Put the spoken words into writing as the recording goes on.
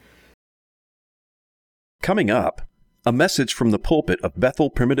Coming up, a message from the pulpit of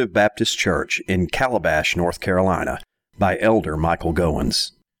Bethel Primitive Baptist Church in Calabash, North Carolina, by Elder Michael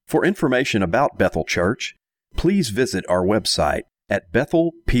Gowens. For information about Bethel Church, please visit our website at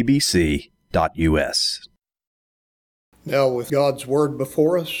bethelpbc.us. Now, with God's Word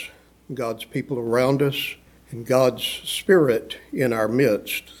before us, God's people around us, and God's Spirit in our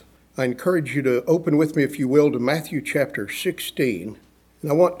midst, I encourage you to open with me, if you will, to Matthew chapter 16. And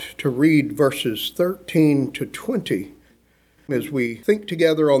I want to read verses 13 to 20 as we think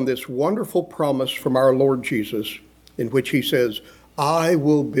together on this wonderful promise from our Lord Jesus, in which he says, I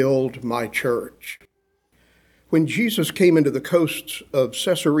will build my church. When Jesus came into the coasts of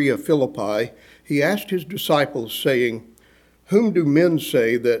Caesarea Philippi, he asked his disciples, saying, Whom do men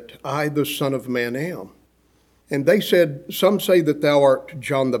say that I, the Son of Man, am? And they said, Some say that thou art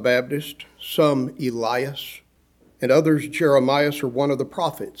John the Baptist, some Elias, and others Jeremiah or one of the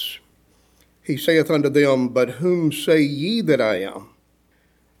prophets. He saith unto them, But whom say ye that I am?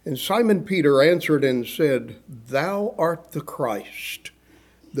 And Simon Peter answered and said, Thou art the Christ,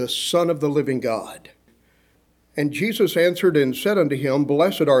 the Son of the living God. And Jesus answered and said unto him,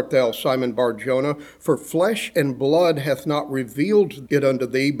 Blessed art thou, Simon Bar-Jonah, for flesh and blood hath not revealed it unto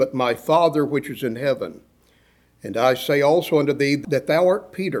thee, but my Father which is in heaven. And I say also unto thee that thou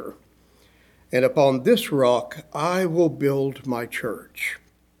art Peter, and upon this rock I will build my church,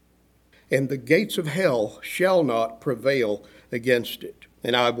 and the gates of hell shall not prevail against it.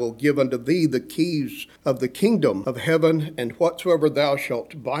 And I will give unto thee the keys of the kingdom of heaven, and whatsoever thou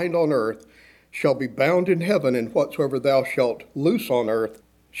shalt bind on earth shall be bound in heaven, and whatsoever thou shalt loose on earth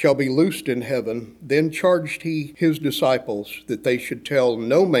shall be loosed in heaven. Then charged he his disciples that they should tell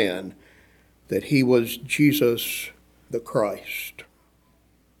no man that he was Jesus the Christ.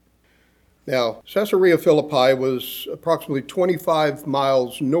 Now, Caesarea Philippi was approximately 25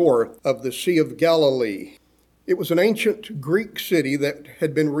 miles north of the Sea of Galilee. It was an ancient Greek city that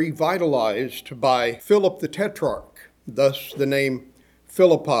had been revitalized by Philip the Tetrarch, thus the name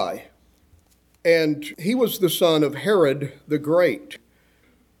Philippi. And he was the son of Herod the Great.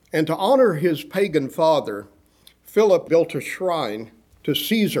 And to honor his pagan father, Philip built a shrine to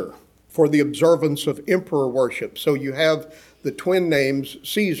Caesar for the observance of emperor worship. So you have the twin names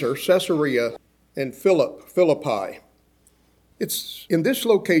Caesar, Caesarea, and Philip, Philippi. It's in this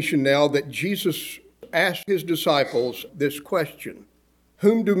location now that Jesus asked his disciples this question,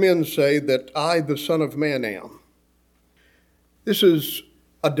 Whom do men say that I, the Son of Man, am? This is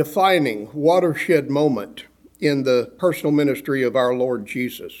a defining watershed moment in the personal ministry of our Lord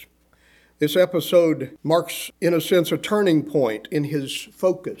Jesus. This episode marks, in a sense, a turning point in his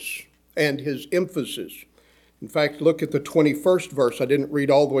focus and his emphasis. In fact, look at the 21st verse. I didn't read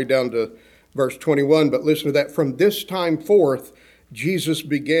all the way down to verse 21, but listen to that. From this time forth, Jesus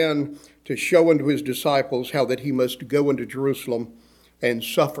began to show unto his disciples how that he must go into Jerusalem and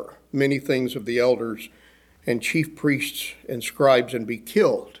suffer many things of the elders and chief priests and scribes, and be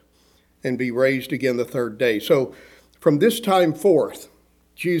killed and be raised again the third day. So from this time forth,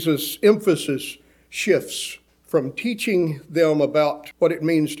 Jesus' emphasis shifts from teaching them about what it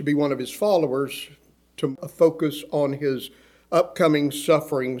means to be one of his followers to a focus on his upcoming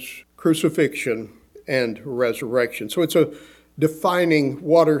sufferings, crucifixion, and resurrection. So it's a defining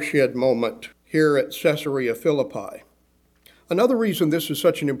watershed moment here at Caesarea Philippi. Another reason this is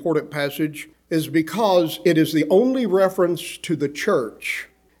such an important passage is because it is the only reference to the church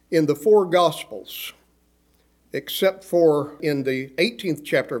in the four Gospels, except for in the 18th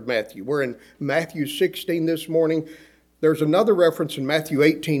chapter of Matthew. We're in Matthew 16 this morning. There's another reference in Matthew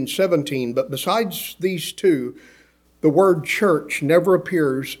 18:17, but besides these two, the word church never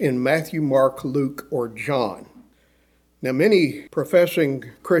appears in Matthew, Mark, Luke, or John. Now, many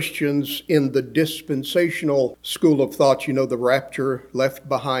professing Christians in the dispensational school of thought, the rapture, left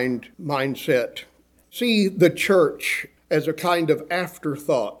behind mindset, see the church as a kind of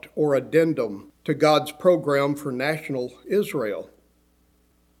afterthought or addendum to God's program for national Israel.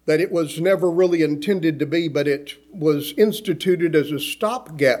 That it was never really intended to be, but it was instituted as a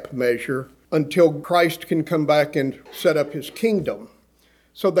stopgap measure until Christ can come back and set up his kingdom.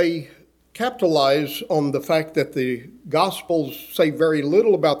 So they capitalize on the fact that the Gospels say very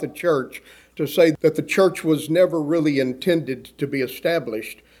little about the church to say that the church was never really intended to be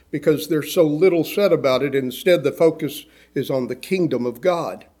established because there's so little said about it. Instead, the focus is on the kingdom of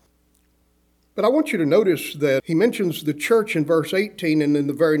God. But I want you to notice that he mentions the church in verse 18, and in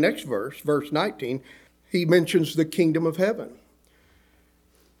the very next verse, verse 19, he mentions the kingdom of heaven.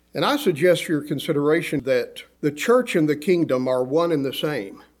 And I suggest for your consideration that the church and the kingdom are one and the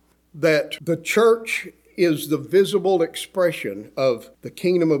same. That the church is the visible expression of the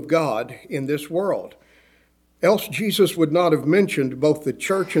kingdom of God in this world. Else Jesus would not have mentioned both the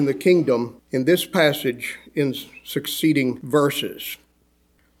church and the kingdom in this passage in succeeding verses.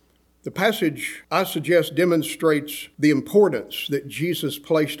 The passage, I suggest, demonstrates the importance that Jesus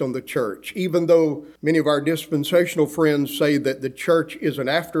placed on the church. Even though many of our dispensational friends say that the church is an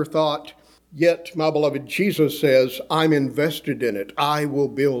afterthought, yet, my beloved, Jesus says, I'm invested in it. I will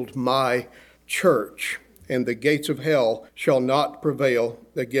build my church, and the gates of hell shall not prevail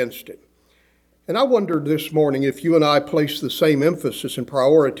against it. And I wondered this morning if you and I place the same emphasis and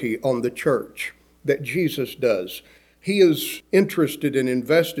priority on the church that Jesus does. He is interested and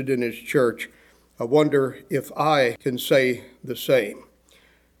invested in his church. I wonder if I can say the same.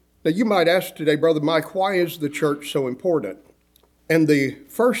 Now you might ask today, Brother Mike, why is the church so important? And the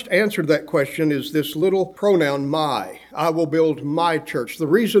first answer to that question is this little pronoun, my. I will build my church. The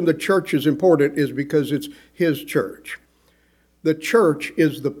reason the church is important is because it's his church. The church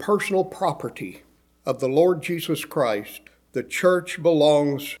is the personal property of the Lord Jesus Christ. The church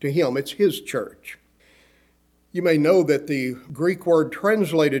belongs to him. It's his church. You may know that the Greek word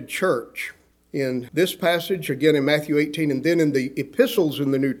translated church in this passage, again in Matthew 18, and then in the epistles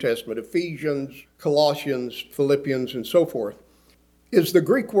in the New Testament, Ephesians, Colossians, Philippians, and so forth, is the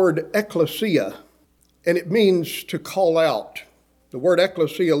Greek word ekklesia, and it means to call out. The word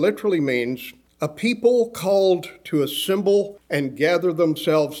ekklesia literally means a people called to assemble and gather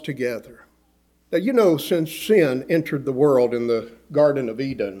themselves together. Now, you know, since sin entered the world in the Garden of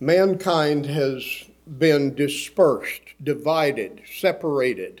Eden, mankind has been dispersed, divided,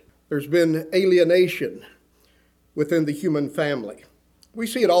 separated. There's been alienation within the human family. We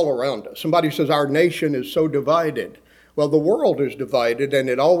see it all around us. Somebody says our nation is so divided. Well, the world is divided, and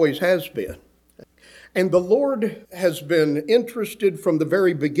it always has been. And the Lord has been interested from the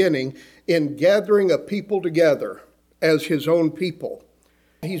very beginning in gathering a people together as his own people.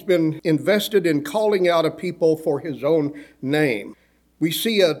 He's been invested in calling out a people for his own name. We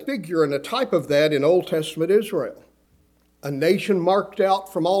see a figure and a type of that in Old Testament Israel, a nation marked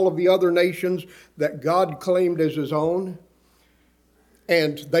out from all of the other nations that God claimed as his own,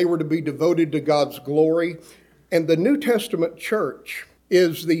 and they were to be devoted to God's glory. And the New Testament church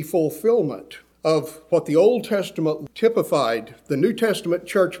is the fulfillment of what the Old Testament typified. The New Testament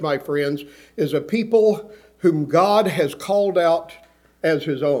church, my friends, is a people whom God has called out as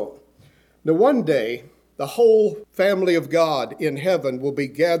his own. Now, one day, the whole family of God in heaven will be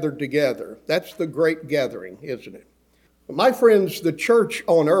gathered together. That's the great gathering, isn't it? But my friends, the church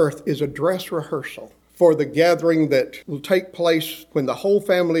on earth is a dress rehearsal for the gathering that will take place when the whole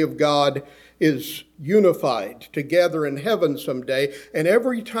family of God is unified together in heaven someday. And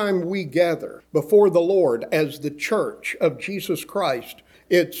every time we gather before the Lord as the church of Jesus Christ,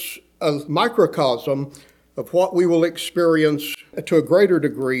 it's a microcosm of what we will experience to a greater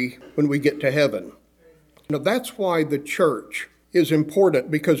degree when we get to heaven. Now, that's why the church is important,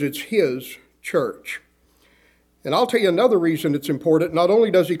 because it's his church. And I'll tell you another reason it's important. Not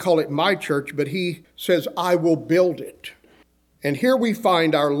only does he call it my church, but he says, I will build it. And here we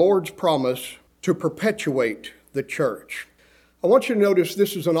find our Lord's promise to perpetuate the church. I want you to notice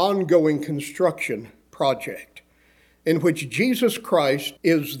this is an ongoing construction project in which Jesus Christ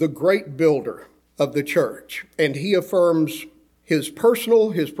is the great builder of the church. And he affirms his personal,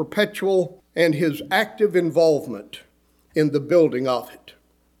 his perpetual, and his active involvement in the building of it.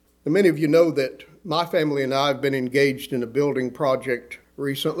 Now, many of you know that my family and I have been engaged in a building project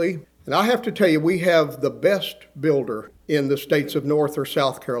recently. And I have to tell you, we have the best builder in the states of North or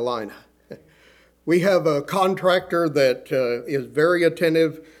South Carolina. We have a contractor that is very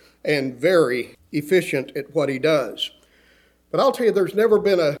attentive and very efficient at what he does. But I'll tell you, there's never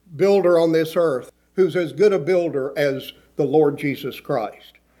been a builder on this earth who's as good a builder as the Lord Jesus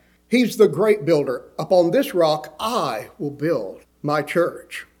Christ. He's the great builder. Upon this rock, I will build my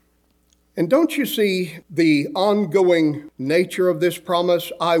church. And don't you see the ongoing nature of this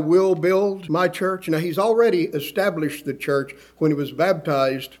promise? I will build my church. Now, he's already established the church when he was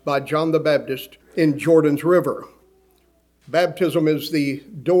baptized by John the Baptist in Jordan's River. Baptism is the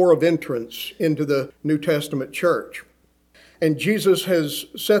door of entrance into the New Testament church. And Jesus has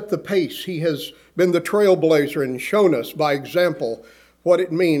set the pace. He has been the trailblazer and shown us by example what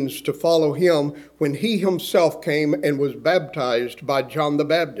it means to follow him when he himself came and was baptized by John the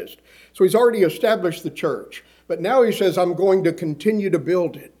Baptist. So he's already established the church, but now he says, I'm going to continue to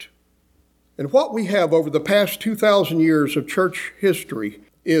build it. And what we have over the past 2,000 years of church history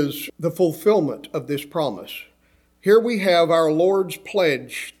is the fulfillment of this promise. Here we have our Lord's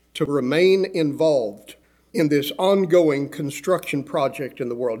pledge to remain involved in this ongoing construction project in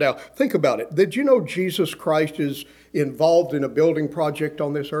the world. Now, think about it. Did you know Jesus Christ is involved in a building project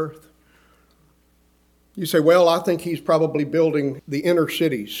on this earth? You say, well, I think he's probably building the inner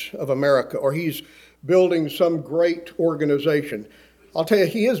cities of America, or he's building some great organization. I'll tell you,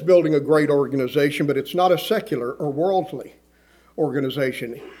 he is building a great organization, but it's not a secular or worldly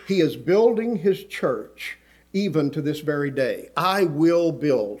organization. He is building his church even to this very day. I will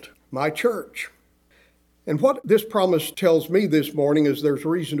build my church. And what this promise tells me this morning is there's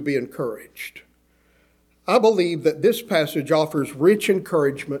reason to be encouraged. I believe that this passage offers rich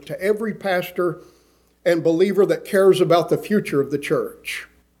encouragement to every pastor and believer that cares about the future of the church,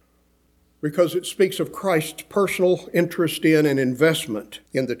 because it speaks of Christ's personal interest in and investment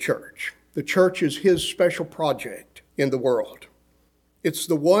in the church. The church is his special project in the world. It's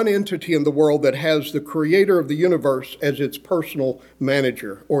the one entity in the world that has the creator of the universe as its personal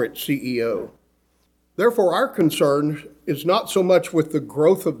manager or its CEO. Therefore, our concern is not so much with the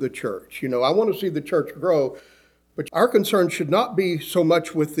growth of the church. I want to see the church grow, but our concern should not be so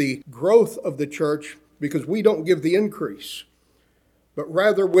much with the growth of the church, because we don't give the increase, but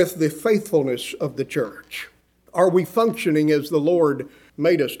rather with the faithfulness of the church. Are we functioning as the Lord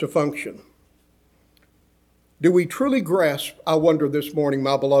made us to function? Do we truly grasp, I wonder this morning,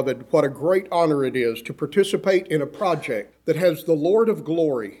 my beloved, what a great honor it is to participate in a project that has the Lord of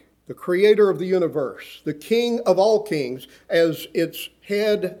glory, the creator of the universe, the King of all kings, as its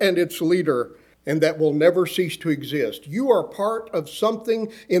head and its leader, and that will never cease to exist. You are part of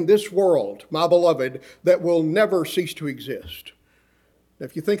something in this world, my beloved, that will never cease to exist.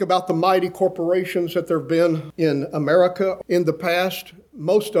 If you think about the mighty corporations that there have been in America in the past,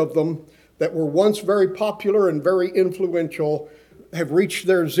 most of them that were once very popular and very influential have reached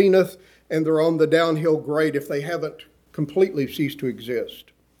their zenith, and they're on the downhill grade if they haven't completely ceased to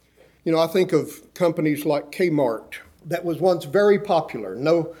exist. I think of companies like Kmart, that was once very popular,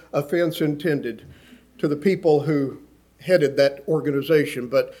 no offense intended to the people who headed that organization,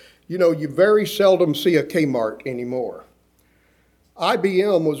 but you very seldom see a Kmart anymore.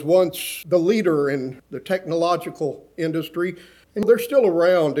 IBM was once the leader in the technological industry, and they're still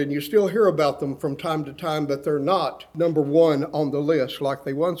around, and you still hear about them from time to time, but they're not number one on the list like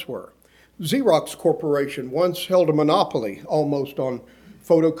they once were. Xerox Corporation once held a monopoly almost on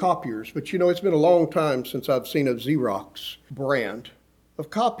photocopiers, but it's been a long time since I've seen a Xerox brand of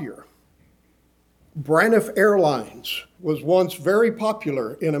copier. Braniff Airlines was once very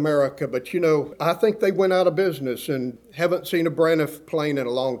popular in America, but I think they went out of business and haven't seen a Braniff plane in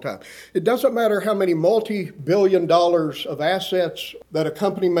a long time. It doesn't matter how many multi-billion dollars of assets that a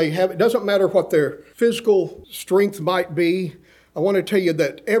company may have. It doesn't matter what their physical strength might be. I want to tell you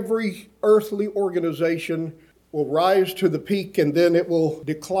that every earthly organization will rise to the peak, and then it will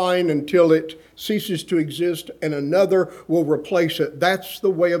decline until it ceases to exist, and another will replace it. That's the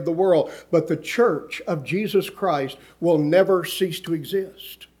way of the world. But the church of Jesus Christ will never cease to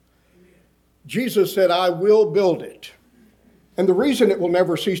exist. Jesus said, I will build it. And the reason it will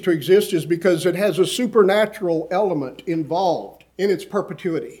never cease to exist is because it has a supernatural element involved in its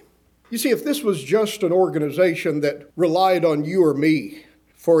perpetuity. You see, if this was just an organization that relied on you or me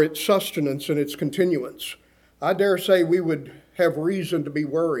for its sustenance and its continuance, I dare say we would have reason to be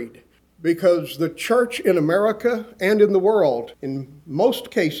worried, because the church in America and in the world, in most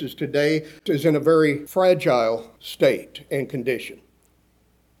cases today, is in a very fragile state and condition.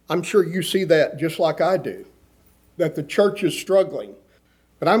 I'm sure you see that just like I do, that the church is struggling.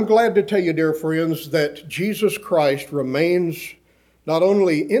 But I'm glad to tell you, dear friends, that Jesus Christ remains not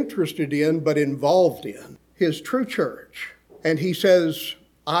only interested in, but involved in his true church. And he says,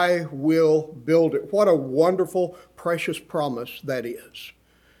 I will build it. What a wonderful, precious promise that is.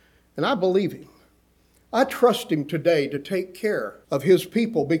 And I believe him. I trust him today to take care of his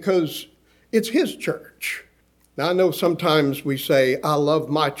people, because it's his church. Now, I know sometimes we say, I love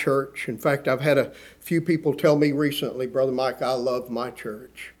my church. In fact, I've had a few people tell me recently, Brother Mike, I love my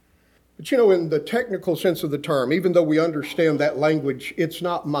church. But in the technical sense of the term, even though we understand that language, it's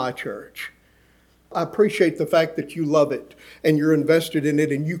not my church. I appreciate the fact that you love it and you're invested in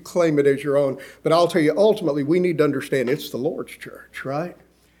it and you claim it as your own. But I'll tell you, ultimately, we need to understand it's the Lord's church, right?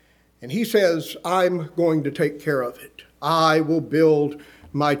 And he says, I'm going to take care of it. I will build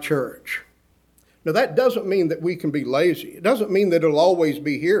my church. Now, that doesn't mean that we can be lazy. It doesn't mean that it'll always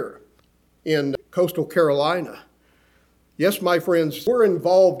be here in coastal Carolina. Yes, my friends, we're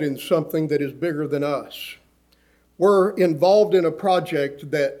involved in something that is bigger than us. We're involved in a project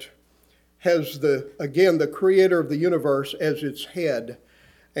that has the creator of the universe as its head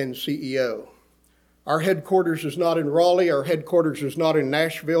and CEO. Our headquarters is not in Raleigh. Our headquarters is not in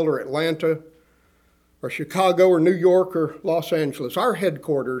Nashville or Atlanta or Chicago or New York or Los Angeles. Our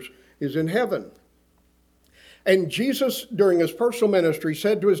headquarters is in heaven. And Jesus, during his personal ministry,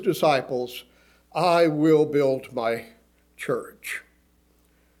 said to his disciples, I will build my church.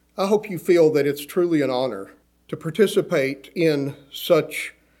 I hope you feel that it's truly an honor to participate in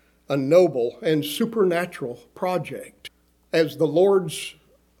such a noble and supernatural project as the Lord's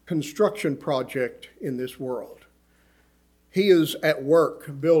construction project in this world. He is at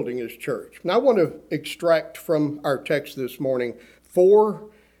work building his church. Now I want to extract from our text this morning 4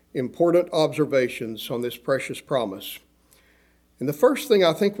 important observations on this precious promise. And the first thing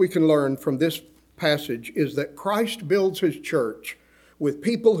I think we can learn from this passage is that Christ builds his church with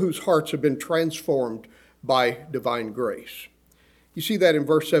people whose hearts have been transformed by divine grace. You see that in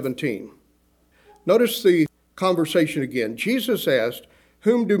verse 17. Notice the conversation again. Jesus asked,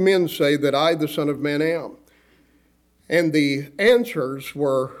 "Whom do men say that I, the Son of Man, am?" And the answers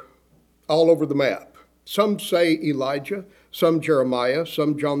were all over the map. Some say Elijah, some Jeremiah,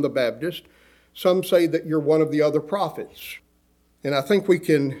 some John the Baptist. Some say that you're one of the other prophets. And I think we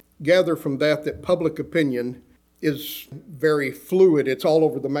can gather from that public opinion is very fluid. It's all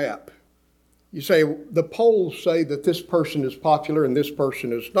over the map. You say, the polls say that this person is popular and this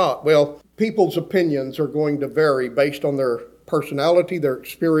person is not. Well, people's opinions are going to vary based on their personality, their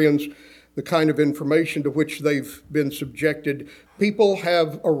experience, the kind of information to which they've been subjected. People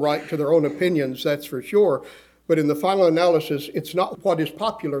have a right to their own opinions, that's for sure. But in the final analysis, it's not what is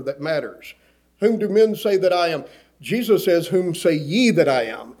popular that matters. Whom do men say that I am? Jesus says, "Whom say ye that I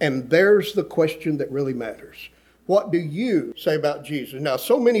am?" And there's the question that really matters. What do you say about Jesus? Now,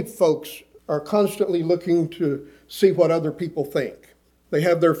 so many folks are constantly looking to see what other people think. They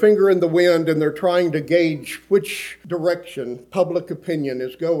have their finger in the wind and they're trying to gauge which direction public opinion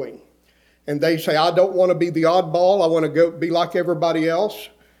is going. And they say, I don't want to be the oddball. I want to go be like everybody else.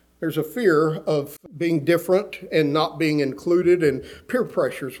 There's a fear of being different and not being included, and peer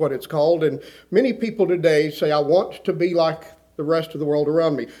pressure is what it's called. And many people today say, I want to be like the rest of the world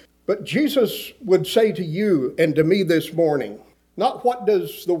around me. But Jesus would say to you and to me this morning, not what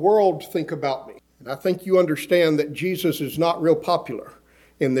does the world think about me. And I think you understand that Jesus is not real popular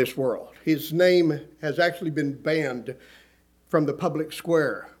in this world. His name has actually been banned from the public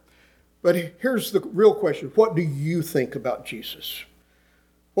square. But here's the real question. What do you think about Jesus?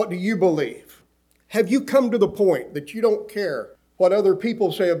 What do you believe? Have you come to the point that you don't care what other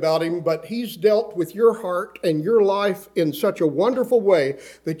people say about him, but he's dealt with your heart and your life in such a wonderful way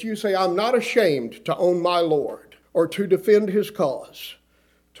that you say, I'm not ashamed to own my Lord or to defend his cause,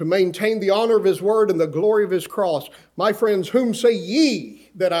 to maintain the honor of his word and the glory of his cross. My friends, whom say ye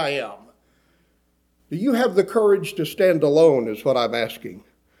that I am? Do you have the courage to stand alone is what I'm asking.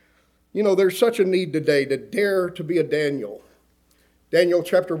 You know, there's such a need today to dare to be a Daniel. Daniel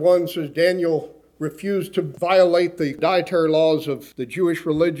chapter 1 says Daniel refused to violate the dietary laws of the Jewish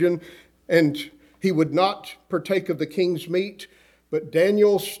religion, and he would not partake of the king's meat. But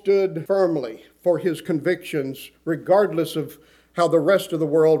Daniel stood firmly for his convictions, regardless of how the rest of the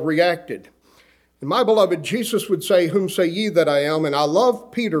world reacted. And my beloved, Jesus would say, whom say ye that I am? And I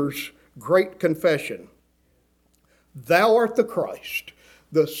love Peter's great confession. Thou art the Christ,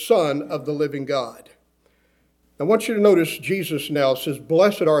 the Son of the living God. I want you to notice Jesus now says,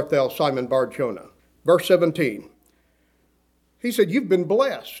 blessed art thou, Simon Bar-Jonah. Verse 17. He said, you've been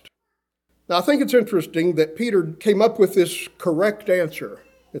blessed. Now, I think it's interesting that Peter came up with this correct answer.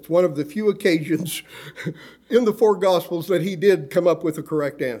 It's one of the few occasions in the 4 Gospels that he did come up with a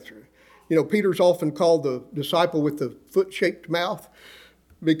correct answer. You know, Peter's often called the disciple with the foot-shaped mouth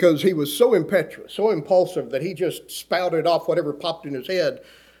because he was so impetuous, so impulsive that he just spouted off whatever popped in his head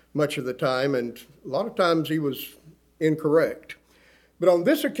much of the time, and a lot of times he was incorrect. But on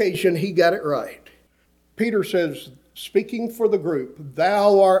this occasion, he got it right. Peter says, speaking for the group,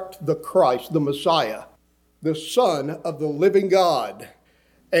 thou art the Christ, the Messiah, the Son of the living God.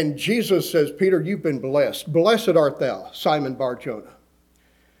 And Jesus says, Peter, you've been blessed. Blessed art thou, Simon Bar-Jonah.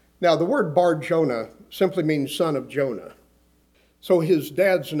 Now, the word Bar-Jonah simply means son of Jonah. So his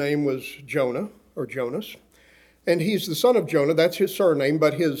dad's name was Jonah, or Jonas. And he's the son of Jonah, that's his surname,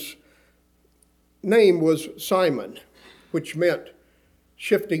 but his name was Simon, which meant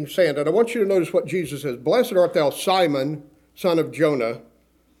shifting sand. And I want you to notice what Jesus says. Blessed art thou, Simon, son of Jonah,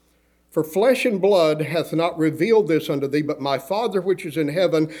 for flesh and blood hath not revealed this unto thee, but my Father which is in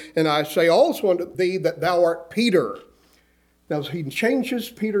heaven. And I say also unto thee that thou art Peter. Now he changes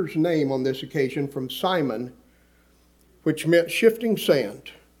Peter's name on this occasion from Simon, which meant shifting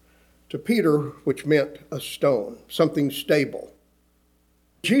sand, to Peter, which meant a stone, something stable.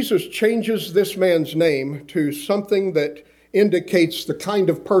 Jesus changes this man's name to something that indicates the kind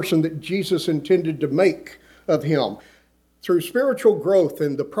of person that Jesus intended to make of him. Through spiritual growth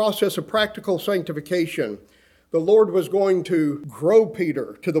and the process of practical sanctification, The Lord was going to grow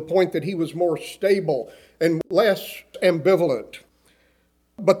Peter to the point that he was more stable and less ambivalent.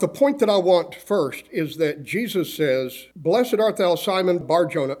 But the point that I want first is that Jesus says, "Blessed art thou, Simon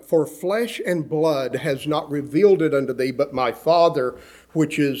Bar-Jonah, for flesh and blood has not revealed it unto thee, but my Father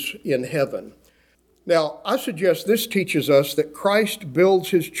which is in heaven." Now, I suggest this teaches us that Christ builds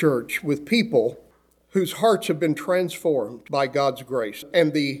his church with people whose hearts have been transformed by God's grace.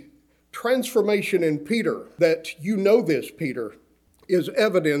 And the transformation in Peter, that you know this, Peter, is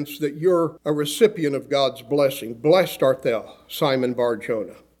evidence that you're a recipient of God's blessing. Blessed art thou, Simon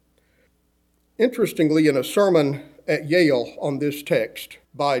Bar-Jonah. Interestingly, in a sermon at Yale on this text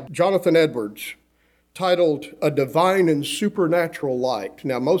by Jonathan Edwards, titled "A Divine and Supernatural Light."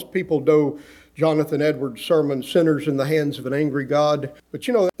 Now, most people know Jonathan Edwards' sermon, "Sinners in the Hands of an Angry God." But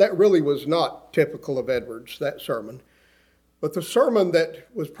that really was not typical of Edwards, that sermon. But the sermon that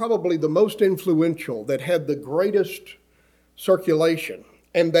was probably the most influential, that had the greatest circulation,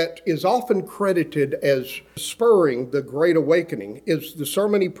 and that is often credited as spurring the Great Awakening, is the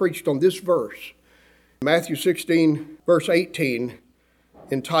sermon he preached on this verse, Matthew 16, verse 18,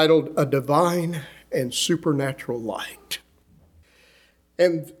 entitled "A Divine and Supernatural Light."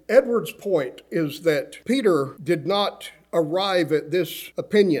 And Edwards' point is that Peter did not arrive at this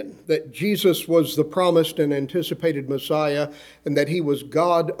opinion that Jesus was the promised and anticipated Messiah and that he was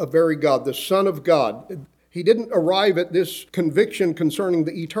God, a very God, the Son of God. He didn't arrive at this conviction concerning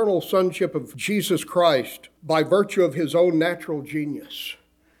the eternal sonship of Jesus Christ by virtue of his own natural genius.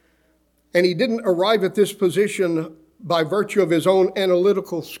 And he didn't arrive at this position by virtue of his own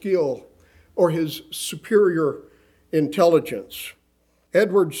analytical skill or his superior intelligence.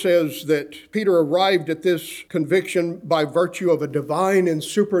 Edwards says that Peter arrived at this conviction by virtue of a divine and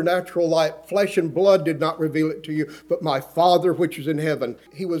supernatural light. Flesh and blood did not reveal it to you, but my Father which is in heaven.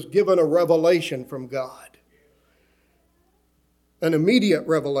 He was given a revelation from God. An immediate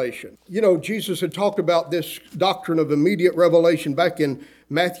revelation. Jesus had talked about this doctrine of immediate revelation back in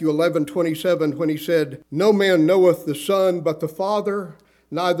Matthew 11:27 when he said, "No man knoweth the Son but the Father,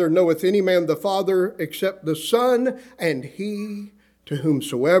 neither knoweth any man the Father except the Son, and he to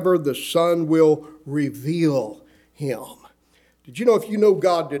whomsoever the Son will reveal him." Did you know if you know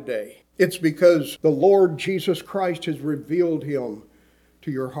God today, it's because the Lord Jesus Christ has revealed him to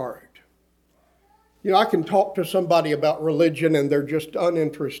your heart? I can talk to somebody about religion and they're just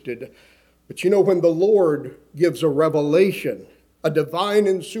uninterested. But when the Lord gives a revelation, a divine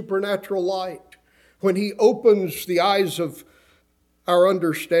and supernatural light, when he opens the eyes of our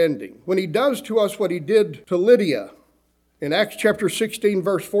understanding, when he does to us what he did to Lydia, in Acts chapter 16,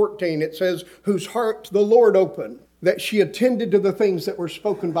 verse 14, it says, "Whose heart the Lord opened, that she attended to the things that were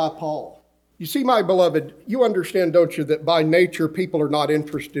spoken by Paul." You see, my beloved, you understand, don't you, that by nature people are not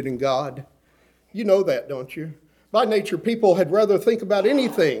interested in God? You know that, don't you? By nature, people had rather think about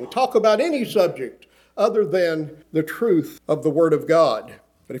anything, talk about any subject other than the truth of the Word of God.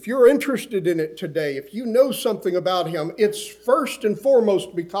 But if you're interested in it today, if you know something about him, it's first and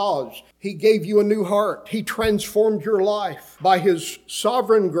foremost because he gave you a new heart. He transformed your life by his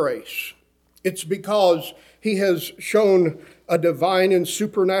sovereign grace. It's because he has shown a divine and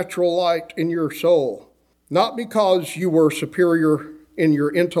supernatural light in your soul. Not because you were superior in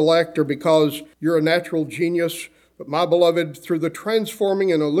your intellect or because you're a natural genius, but my beloved, through the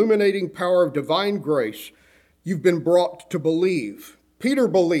transforming and illuminating power of divine grace, you've been brought to believe. Peter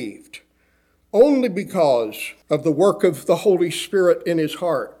believed only because of the work of the Holy Spirit in his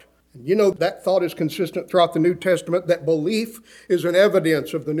heart. And that thought is consistent throughout the New Testament, that belief is an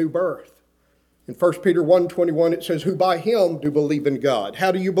evidence of the new birth. In 1 Peter 1:21, it says, "Who by him do believe in God."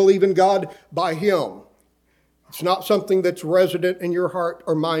 How do you believe in God? By him. It's not something that's resident in your heart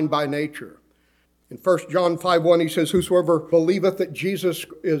or mind by nature. In 1 John 5:1, he says, "Whosoever believeth that Jesus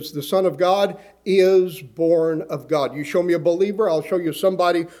is the Son of God is born of God." You show me a believer, I'll show you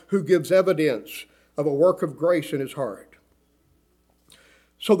somebody who gives evidence of a work of grace in his heart.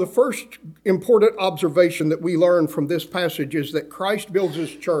 So the first important observation that we learn from this passage is that Christ builds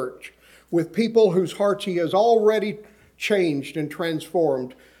his church with people whose hearts he has already changed and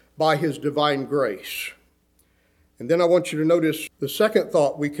transformed by his divine grace. And then I want you to notice the second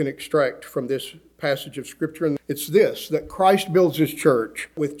thought we can extract from this passage of Scripture. And it's this, that Christ builds his church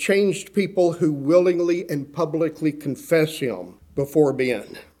with changed people who willingly and publicly confess him before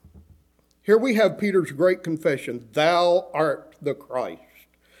men. Here we have Peter's great confession, "Thou art the Christ,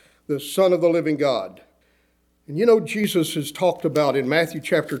 the Son of the living God." And Jesus has talked about in Matthew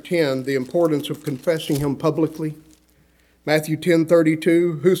chapter 10 the importance of confessing him publicly. Matthew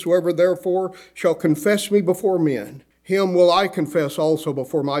 10:32, "Whosoever therefore shall confess me before men, him will I confess also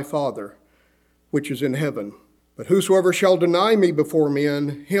before my Father, which is in heaven." But whosoever shall deny me before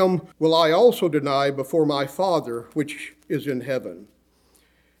men, him will I also deny before my Father which is in heaven.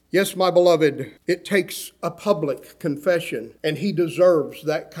 Yes, my beloved, it takes a public confession, and he deserves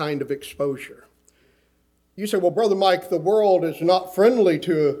that kind of exposure. You say, well, Brother Mike, the world is not friendly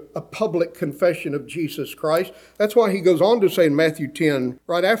to a public confession of Jesus Christ. That's why he goes on to say in Matthew 10,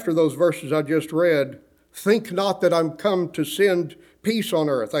 right after those verses I just read, think not that I'm come to send peace on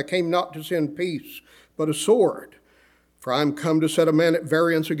earth. I came not to send peace, but a sword. For I am come to set a man at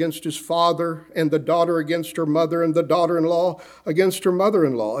variance against his father, and the daughter against her mother, and the daughter-in-law against her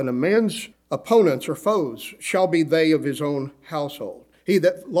mother-in-law. And a man's opponents or foes shall be they of his own household. He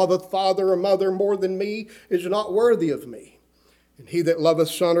that loveth father or mother more than me is not worthy of me. And he that loveth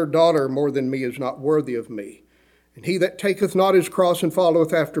son or daughter more than me is not worthy of me. And he that taketh not his cross and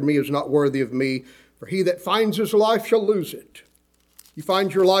followeth after me is not worthy of me. For he that finds his life shall lose it. You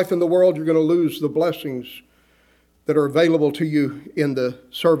find your life in the world, you're going to lose the blessings that are available to you in the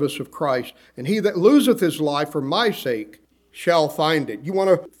service of Christ. And he that loseth his life for my sake shall find it. You want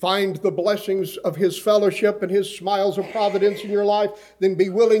to find the blessings of his fellowship and his smiles of providence in your life? Then be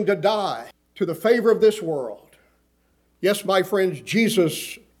willing to die to the favor of this world. Yes, my friends,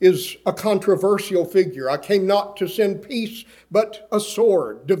 Jesus is a controversial figure. I came not to send peace, but a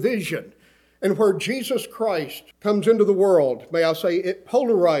sword, division. And where Jesus Christ comes into the world, may I say, it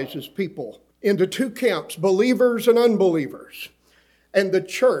polarizes people into two camps, believers and unbelievers. And the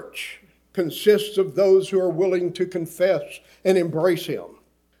church consists of those who are willing to confess and embrace him.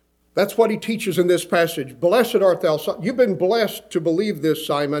 That's what he teaches in this passage. Blessed art thou, Simon. You've been blessed to believe this,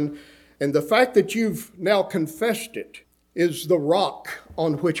 Simon. And the fact that you've now confessed it is the rock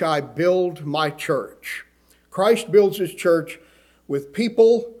on which I build my church. Christ builds his church with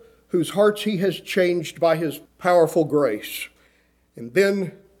people whose hearts he has changed by his powerful grace. And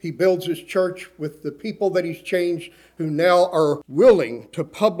then he builds his church with the people that he's changed who now are willing to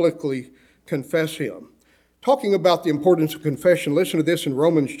publicly confess him. Talking about the importance of confession, listen to this in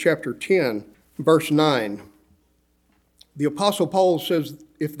Romans chapter 10, verse 9. The Apostle Paul says,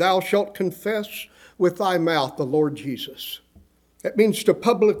 if thou shalt confess with thy mouth the Lord Jesus. That means to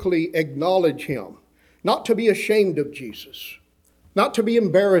publicly acknowledge him, not to be ashamed of Jesus, not to be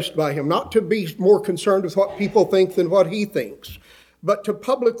embarrassed by him, not to be more concerned with what people think than what he thinks, but to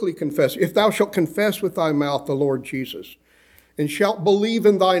publicly confess. If thou shalt confess with thy mouth the Lord Jesus, and shalt believe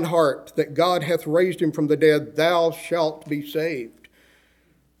in thine heart that God hath raised him from the dead, thou shalt be saved.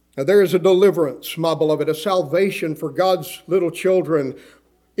 Now there is a deliverance, my beloved, a salvation for God's little children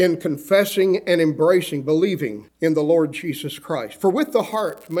in confessing and embracing, believing in the Lord Jesus Christ. For with the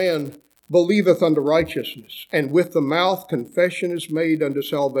heart man believeth unto righteousness, and with the mouth confession is made unto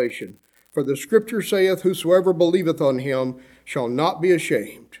salvation. For the scripture saith, whosoever believeth on him shall not be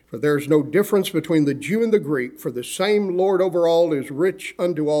ashamed. For there is no difference between the Jew and the Greek, for the same Lord over all is rich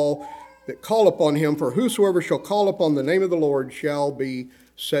unto all that call upon him. For whosoever shall call upon the name of the Lord shall be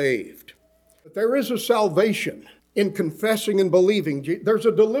saved. But there is a salvation in confessing and believing. There's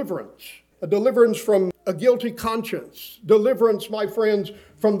a deliverance from a guilty conscience, deliverance, my friends,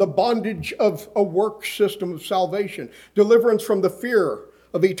 from the bondage of a work system of salvation, deliverance from the fear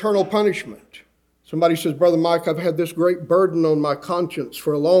of eternal punishment. Somebody says, Brother Mike, I've had this great burden on my conscience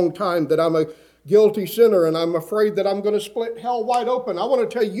for a long time that I'm a guilty sinner and I'm afraid that I'm going to split hell wide open. I want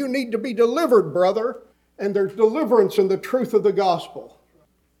to tell you, you need to be delivered, brother. And there's deliverance in the truth of the gospel.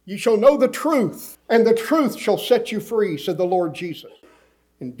 You shall know the truth, and the truth shall set you free, said the Lord Jesus.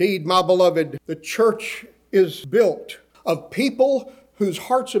 Indeed, my beloved, the church is built of people whose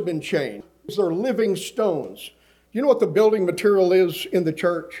hearts have been changed. They're living stones. You know what the building material is in the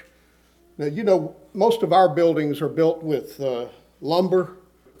church? Now, you know, most of our buildings are built with lumber,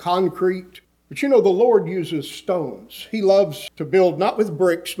 concrete. But you know, the Lord uses stones. He loves to build not with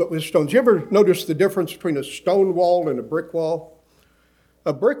bricks, but with stones. You ever notice the difference between a stone wall and a brick wall?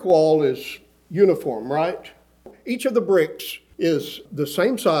 A brick wall is uniform, right? Each of the bricks is the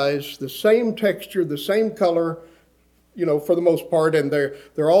same size, the same texture, the same color, you know, for the most part, and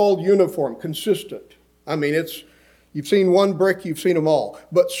they're all uniform, consistent. I mean, you've seen one brick, you've seen them all.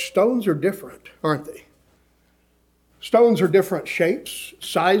 But stones are different, aren't they? Stones are different shapes,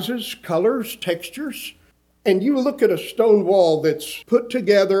 sizes, colors, textures. And you look at a stone wall that's put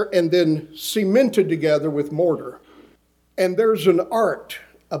together and then cemented together with mortar. And there's an art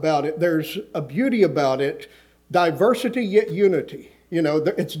about it. There's a beauty about it. Diversity yet unity. You know,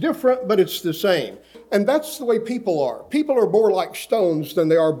 it's different, but it's the same. And that's the way people are. People are more like stones than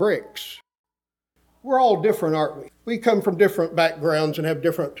they are bricks. We're all different, aren't we? We come from different backgrounds and have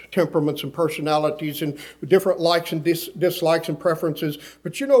different temperaments and personalities and different likes and dislikes and preferences.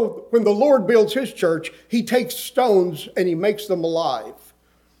 But you know, when the Lord builds his church, he takes stones and he makes them alive.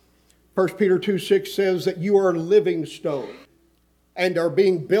 1 Peter 2:6 says that you are living stones and are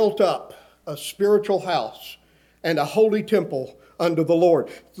being built up a spiritual house and a holy temple unto the Lord.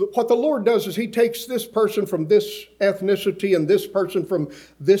 What the Lord does is he takes this person from this ethnicity and this person from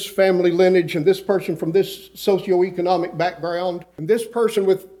this family lineage and this person from this socioeconomic background and this person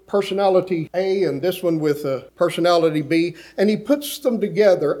with personality A and this one with personality B, and he puts them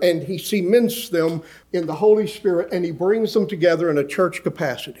together and he cements them in the Holy Spirit and he brings them together in a church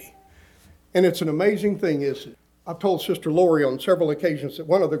capacity. And it's an amazing thing, isn't it? I've told Sister Lori on several occasions that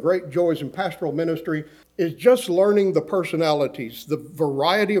one of the great joys in pastoral ministry is just learning the personalities, the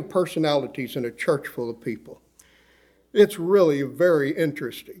variety of personalities in a church full of people. It's really very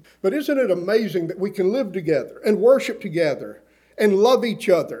interesting. But isn't it amazing that we can live together and worship together and love each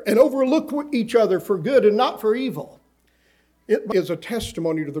other and overlook each other for good and not for evil? It is a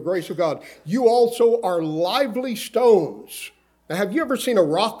testimony to the grace of God. You also are lively stones. Now, have you ever seen a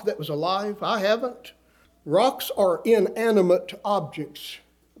rock that was alive? I haven't. Rocks are inanimate objects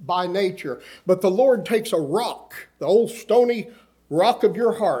by nature, but the Lord takes a rock, the old stony rock of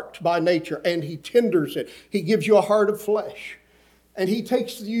your heart by nature, and he tenders it. He gives you a heart of flesh, and he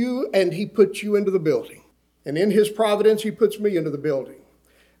takes you and he puts you into the building. And in his providence, he puts me into the building.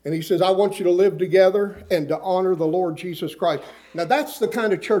 And he says, I want you to live together and to honor the Lord Jesus Christ. Now, that's the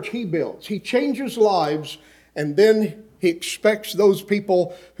kind of church he builds. He changes lives, and then he expects those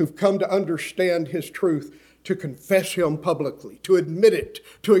people who've come to understand his truth to confess him publicly, to admit it,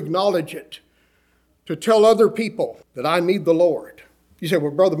 to acknowledge it, to tell other people that I need the Lord. You say,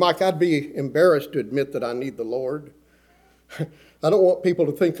 well, Brother Mike, I'd be embarrassed to admit that I need the Lord. I don't want people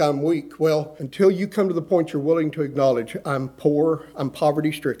to think I'm weak. Well, until you come to the point you're willing to acknowledge I'm poor, I'm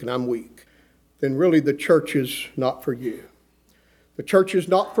poverty-stricken, I'm weak, then really the church is not for you. The church is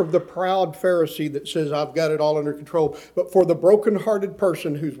not for the proud Pharisee that says, I've got it all under control, but for the brokenhearted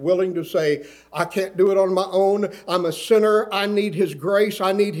person who's willing to say, I can't do it on my own. I'm a sinner. I need his grace.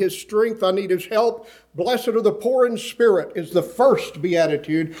 I need his strength. I need his help. Blessed are the poor in spirit is the first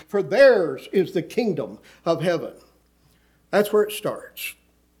beatitude, for theirs is the kingdom of heaven. That's where it starts.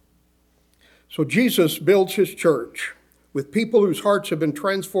 So Jesus builds his church with people whose hearts have been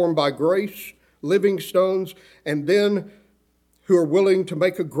transformed by grace, living stones, and then who are willing to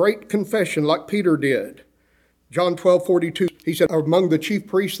make a great confession like Peter did. John 12:42, he said, among the chief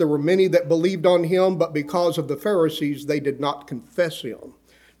priests there were many that believed on him, but because of the Pharisees they did not confess him.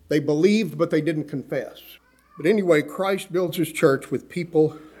 They believed, but they didn't confess. But anyway, Christ builds his church with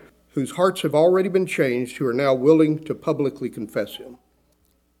people whose hearts have already been changed, who are now willing to publicly confess him.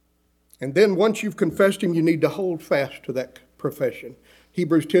 And then once you've confessed him, you need to hold fast to that profession.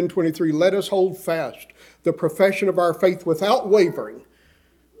 Hebrews 10:23, let us hold fast the profession of our faith without wavering,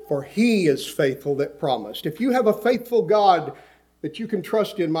 for he is faithful that promised. If you have a faithful God that you can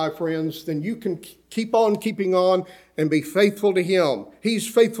trust in, my friends, then you can keep on keeping on and be faithful to him. He's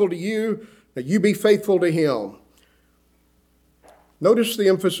faithful to you, now you be faithful to him. Notice the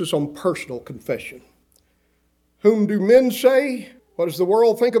emphasis on personal confession. Whom do men say? What does the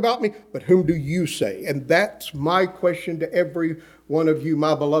world think about me? But whom do you say? And that's my question to every one of you,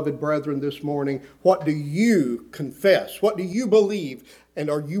 my beloved brethren, this morning. What do you confess? What do you believe? And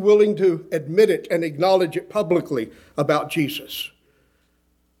are you willing to admit it and acknowledge it publicly about Jesus?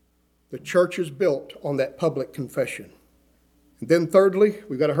 The church is built on that public confession. And then thirdly,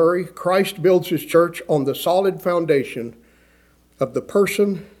 we've got to hurry. Christ builds his church on the solid foundation of the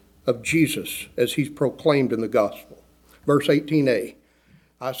person of Jesus as he's proclaimed in the gospel. Verse 18a,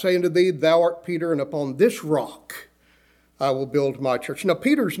 I say unto thee, thou art Peter, and upon this rock I will build my church. Now,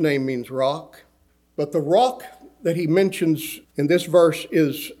 Peter's name means rock, but the rock that he mentions in this verse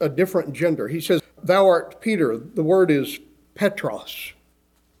is a different gender. He says, thou art Peter. The word is Petros,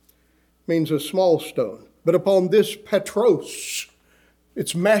 means a small stone. But upon this Petros,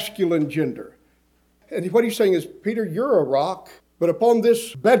 it's masculine gender. And what he's saying is, Peter, you're a rock. But upon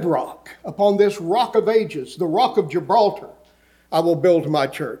this bedrock, upon this rock of ages, the rock of Gibraltar, I will build my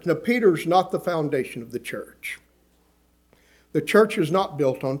church. Now, Peter's not the foundation of the church. The church is not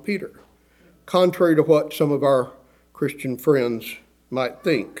built on Peter, contrary to what some of our Christian friends might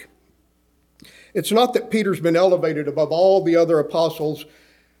think. It's not that Peter's been elevated above all the other apostles.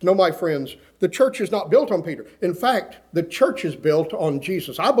 No, my friends, the church is not built on Peter. In fact, the church is built on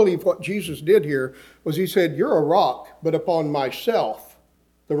Jesus. I believe what Jesus did here was he said, you're a rock, but upon myself,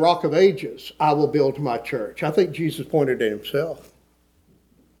 the rock of ages, I will build my church. I think Jesus pointed at himself.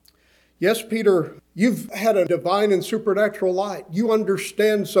 Yes, Peter, you've had a divine and supernatural light. You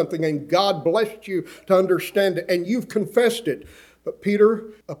understand something, and God blessed you to understand it, and you've confessed it. But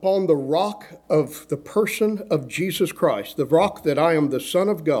Peter, upon the rock of the person of Jesus Christ, the rock that I am the Son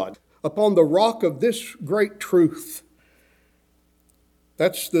of God, upon the rock of this great truth,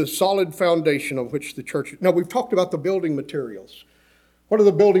 that's the solid foundation on which the church is. Now, we've talked about the building materials. What are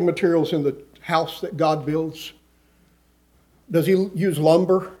the building materials in the house that God builds? Does he use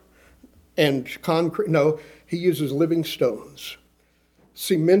lumber and concrete? No, he uses living stones,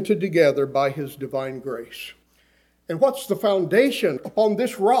 cemented together by his divine grace. And what's the foundation? Upon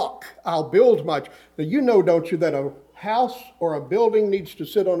this rock, I'll build my... Now, you know, don't you, that a house or a building needs to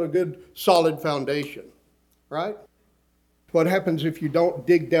sit on a good, solid foundation, right? What happens if you don't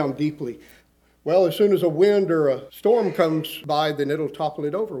dig down deeply? Well, as soon as a wind or a storm comes by, then it'll topple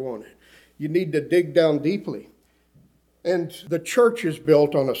it over, won't it? You need to dig down deeply. And the church is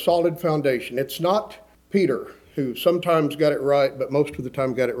built on a solid foundation. It's not Peter, who sometimes got it right, but most of the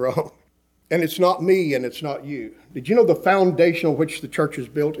time got it wrong. And it's not me, and it's not you. Did you know the foundation on which the church is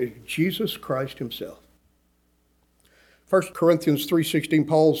built is Jesus Christ himself? 1 Corinthians 3:16,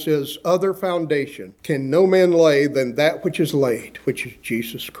 Paul says, other foundation can no man lay than that which is laid, which is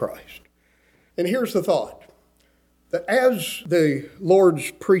Jesus Christ. And here's the thought, that as the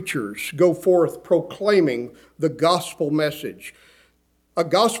Lord's preachers go forth proclaiming the gospel message, a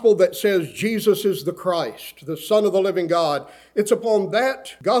gospel that says Jesus is the Christ, the Son of the living God, it's upon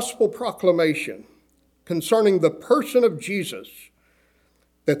that gospel proclamation concerning the person of Jesus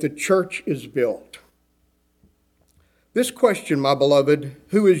that the church is built. This question, my beloved,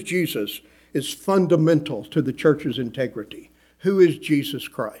 who is Jesus, is fundamental to the church's integrity. Who is Jesus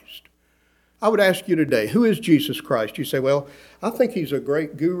Christ? I would ask you today, who is Jesus Christ? You say, well, I think he's a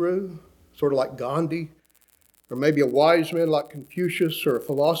great guru, sort of like Gandhi, or maybe a wise man like Confucius, or a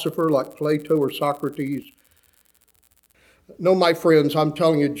philosopher like Plato or Socrates. No, my friends, I'm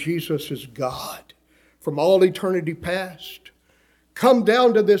telling you, Jesus is God from all eternity past, come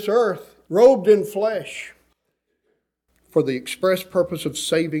down to this earth, robed in flesh, for the express purpose of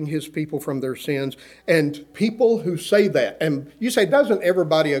saving his people from their sins. And people who say that, and you say, doesn't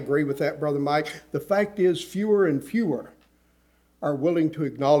everybody agree with that, Brother Mike? The fact is, fewer and fewer are willing to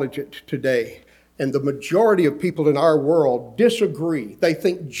acknowledge it today. And the majority of people in our world disagree. They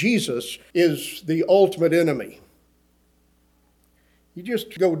think Jesus is the ultimate enemy. You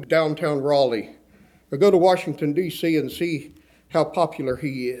just go to downtown Raleigh or go to Washington, D.C. and see how popular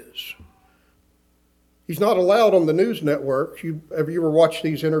he is. He's not allowed on the news networks. Have you ever watched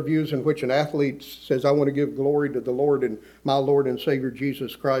these interviews in which an athlete says, I want to give glory to the Lord and my Lord and Savior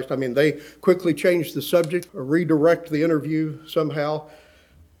Jesus Christ? I mean, they quickly change the subject or redirect the interview somehow.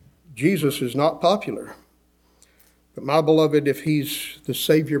 Jesus is not popular. But my beloved, if he's the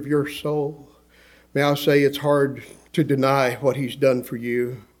Savior of your soul, may I say it's hard to deny what he's done for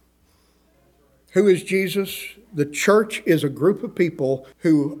you. Who is Jesus? The church is a group of people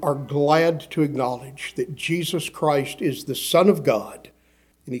who are glad to acknowledge that Jesus Christ is the Son of God,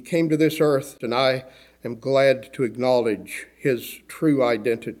 and he came to this earth, and I am glad to acknowledge his true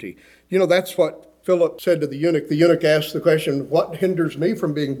identity. You know, that's what Philip said to the eunuch. The eunuch asked the question, what hinders me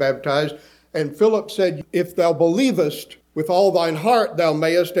from being baptized? And Philip said, if thou believest with all thine heart, thou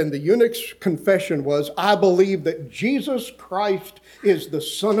mayest. And the eunuch's confession was, I believe that Jesus Christ is the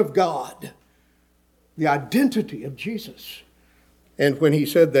Son of God. The identity of Jesus. And when he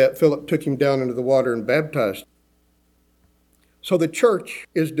said that, Philip took him down into the water and baptized. So the church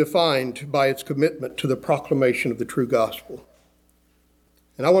is defined by its commitment to the proclamation of the true gospel.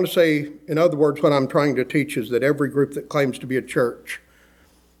 And I want to say, in other words, what I'm trying to teach is that every group that claims to be a church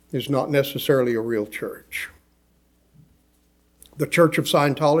is not necessarily a real church. The Church of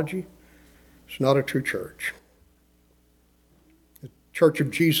Scientology is not a true church. Church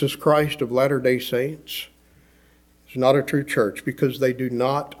of Jesus Christ of Latter-day Saints is not a true church because they do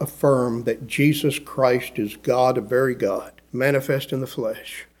not affirm that Jesus Christ is God, a very God, manifest in the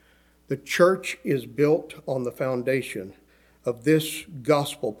flesh. The church is built on the foundation of this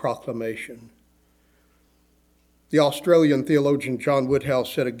gospel proclamation. The Australian theologian John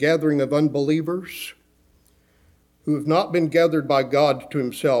Woodhouse said, a gathering of unbelievers who have not been gathered by God to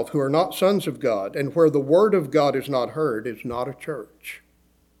himself, who are not sons of God, and where the word of God is not heard, is not a church.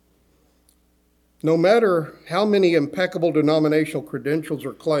 No matter how many impeccable denominational credentials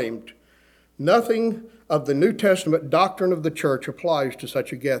are claimed, nothing of the New Testament doctrine of the church applies to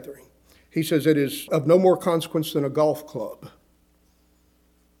such a gathering. He says it is of no more consequence than a golf club.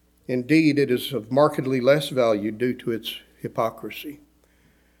 Indeed, it is of markedly less value due to its hypocrisy.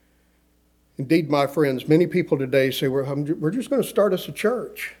 Indeed, my friends, many people today say, we're just going to start us a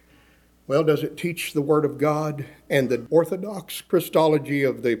church. Well, does it teach the Word of God and the orthodox Christology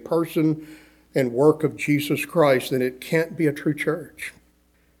of the person and work of Jesus Christ? Then it can't be a true church.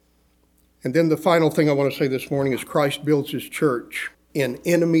 And then the final thing I want to say this morning is Christ builds his church in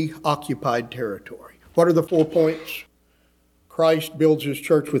enemy-occupied territory. What are the 4 points? Christ builds his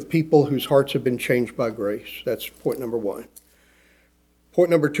church with people whose hearts have been changed by grace. That's point number 1. Point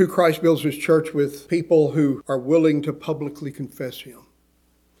number 2, Christ builds his church with people who are willing to publicly confess him.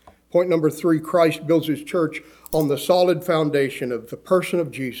 Point number 3, Christ builds his church on the solid foundation of the person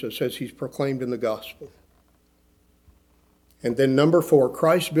of Jesus as he's proclaimed in the gospel. And then number 4,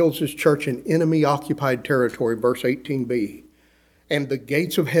 Christ builds his church in enemy-occupied territory, verse 18b. And the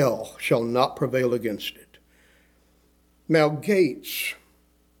gates of hell shall not prevail against it. Now, gates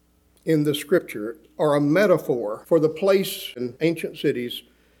in the scripture are a metaphor for the place in ancient cities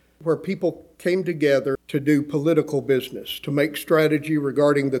where people came together to do political business, to make strategy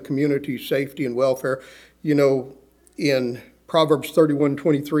regarding the community's safety and welfare. You know, in Proverbs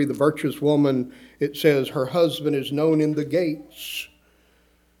 31:23, the virtuous woman, it says, her husband is known in the gates.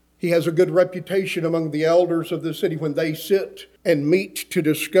 He has a good reputation among the elders of the city when they sit and meet to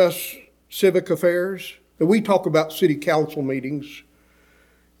discuss civic affairs. And we talk about city council meetings.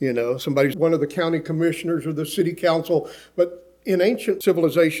 You know, somebody's one of the county commissioners or the city council. But in ancient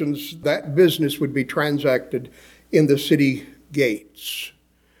civilizations, that business would be transacted in the city gates.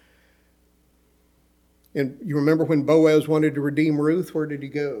 And you remember when Boaz wanted to redeem Ruth, where did he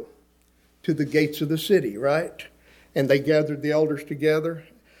go? To the gates of the city, right? And they gathered the elders together.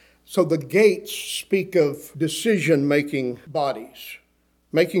 So the gates speak of decision-making bodies,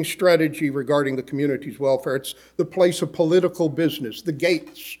 making strategy regarding the community's welfare. It's the place of political business, the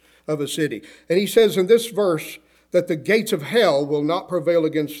gates of a city. And he says in this verse that the gates of hell will not prevail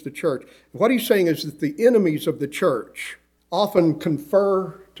against the church. What he's saying is that the enemies of the church often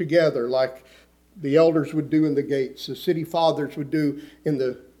confer together like the elders would do in the gates, the city fathers would do in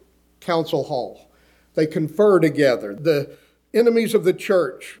the council hall. They confer together. The enemies of the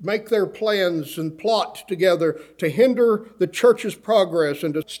church make their plans and plot together to hinder the church's progress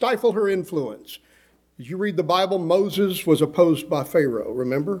and to stifle her influence. As you read the Bible, Moses was opposed by Pharaoh,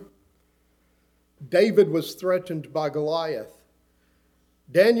 remember? David was threatened by Goliath.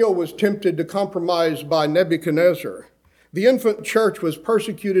 Daniel was tempted to compromise by Nebuchadnezzar. The infant church was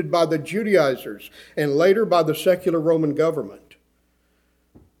persecuted by the Judaizers and later by the secular Roman government.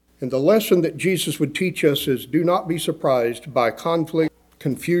 And the lesson that Jesus would teach us is do not be surprised by conflict,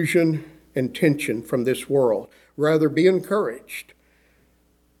 confusion, and tension from this world. Rather, be encouraged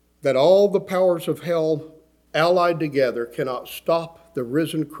that all the powers of hell allied together cannot stop the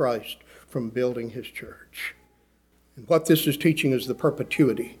risen Christ from building his church. And what this is teaching is the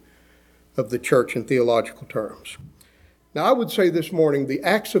perpetuity of the church in theological terms. Now, I would say this morning, the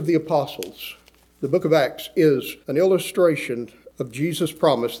Acts of the Apostles, the book of Acts, is an illustration of Jesus'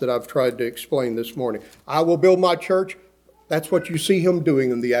 promise that I've tried to explain this morning. I will build my church. That's what you see him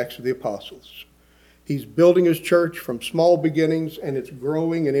doing in the Acts of the Apostles. He's building his church from small beginnings, and it's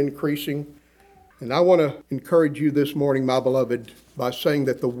growing and increasing. And I want to encourage you this morning, my beloved, by saying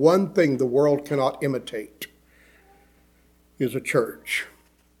that the one thing the world cannot imitate is a church.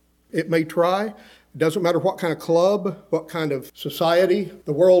 It may try. It doesn't matter what kind of club, what kind of society.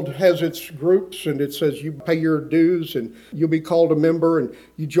 The world has its groups, and it says you pay your dues and you'll be called a member and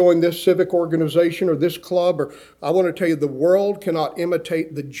you join this civic organization or this club. Or I want to tell you, the world cannot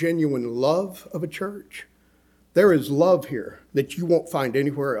imitate the genuine love of a church. There is love here that you won't find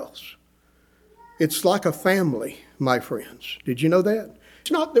anywhere else. It's like a family, my friends. Did you know that? It's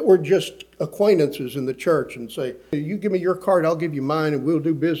not that we're just acquaintances in the church and say, you give me your card, I'll give you mine, and we'll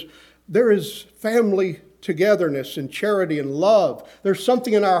do business. There is family togetherness and charity and love. There's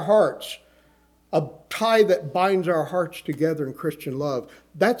something in our hearts, a tie that binds our hearts together in Christian love.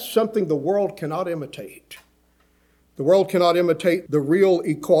 That's something the world cannot imitate. The world cannot imitate the real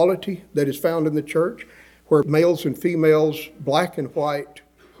equality that is found in the church, where males and females, black and white,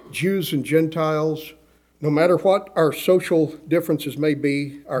 Jews and Gentiles, no matter what our social differences may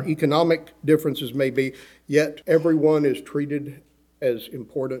be, our economic differences may be, yet everyone is treated as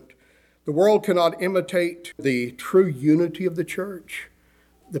important. The world cannot imitate the true unity of the church,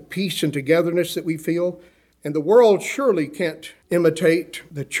 the peace and togetherness that we feel. And the world surely can't imitate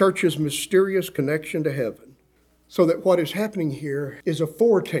the church's mysterious connection to heaven. So that what is happening here is a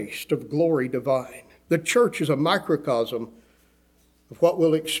foretaste of glory divine. The church is a microcosm of what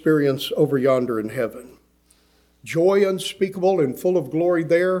we'll experience over yonder in heaven. Joy unspeakable and full of glory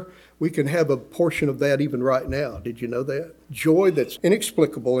there. We can have a portion of that even right now. Did you know that? Joy that's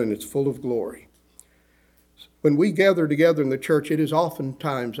inexplicable and it's full of glory. When we gather together in the church, it is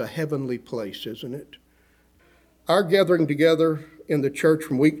oftentimes a heavenly place, isn't it? Our gathering together in the church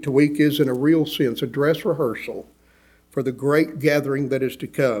from week to week is, in a real sense, a dress rehearsal for the great gathering that is to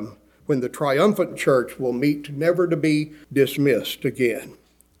come, when the triumphant church will meet never to be dismissed again.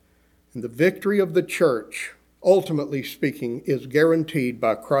 And the victory of the church, ultimately speaking, is guaranteed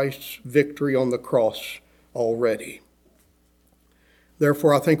by Christ's victory on the cross already.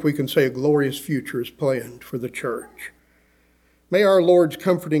 Therefore, I think we can say a glorious future is planned for the church. May our Lord's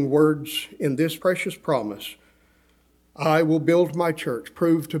comforting words in this precious promise, "I will build my church,"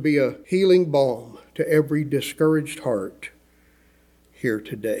 prove to be a healing balm to every discouraged heart here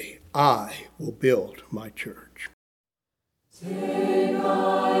today. I will build my church. Take